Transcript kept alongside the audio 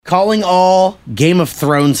calling all Game of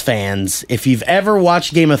Thrones fans. If you've ever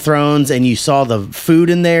watched Game of Thrones and you saw the food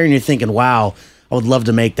in there and you're thinking, wow, I would love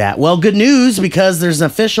to make that. Well, good news, because there's an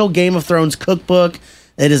official Game of Thrones cookbook.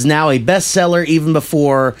 It is now a bestseller even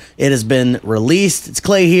before it has been released. It's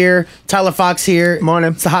Clay here, Tyler Fox here.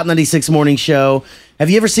 Morning. It's the Hot 96 Morning Show. Have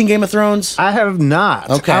you ever seen Game of Thrones? I have not.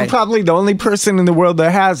 Okay. I'm probably the only person in the world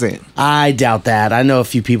that hasn't. I doubt that. I know a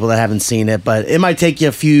few people that haven't seen it, but it might take you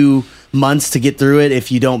a few months to get through it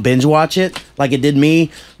if you don't binge watch it like it did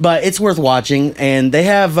me. But it's worth watching, and they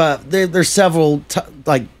have there's several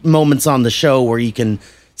moments on the show where you can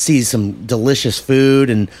see some delicious food,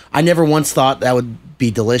 and I never once thought that would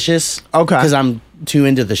be delicious. Okay. Because I'm too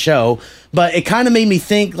into the show, but it kind of made me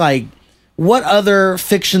think, like, what other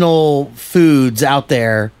fictional foods out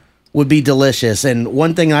there would be delicious? And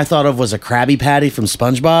one thing I thought of was a Krabby Patty from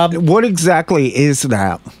SpongeBob. What exactly is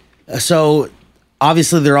that? So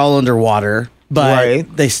obviously they're all underwater, but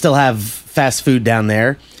Right. they still have fast food down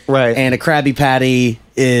there. Right. And a Krabby Patty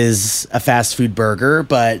is a fast food burger,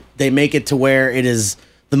 but they make it to where it is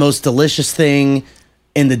the most delicious thing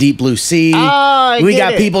in the deep blue sea. We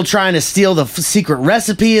got people trying to steal the secret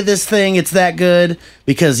recipe of this thing. It's that good,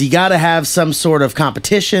 because you got to have some sort of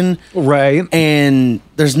competition. Right. And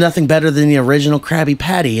there's nothing better than the original Krabby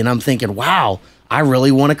Patty. And I'm thinking, wow, I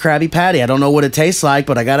really want a Krabby Patty. I don't know what it tastes like,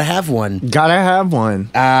 but I got to have one. Gotta have one.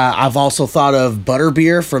 I've also thought of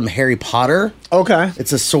butterbeer from Harry Potter. Okay.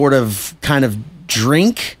 It's a sort of kind of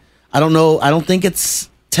drink. I don't know. I don't think it's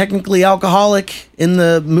technically alcoholic in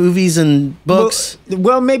the movies and books.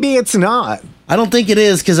 Well, maybe it's not. I don't think it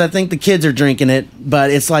is, because I think the kids are drinking it,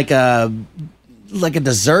 but it's like a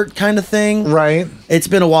dessert kind of thing. Right. It's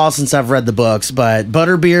been a while since I've read the books, but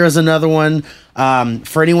butterbeer is another one.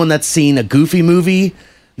 For anyone that's seen a Goofy movie,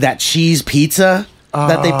 that cheese pizza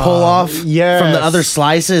that they pull off from the other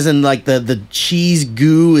slices, and like the cheese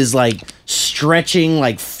goo is like stretching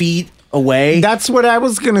like feet away. That's what I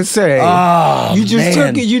was gonna say. Oh, you just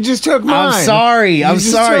took mine. I'm sorry. You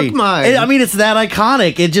just took mine. I mean, it's that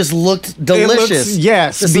iconic. It just looked delicious.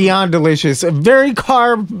 Yes, beyond delicious. Very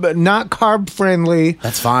not carb friendly.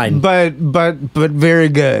 That's fine. But very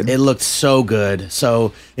good. It looked so good.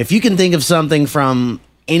 So if you can think of something from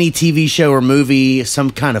any TV show or movie,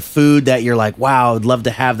 some kind of food that you're like, wow, I'd love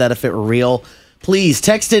to have that if it were real, please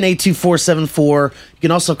text in 82474. You can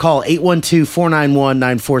also call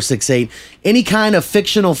 812-491-9468. Any kind of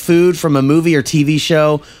fictional food from a movie or TV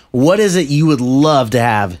show, what is it you would love to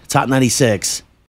have? It's Hot 96.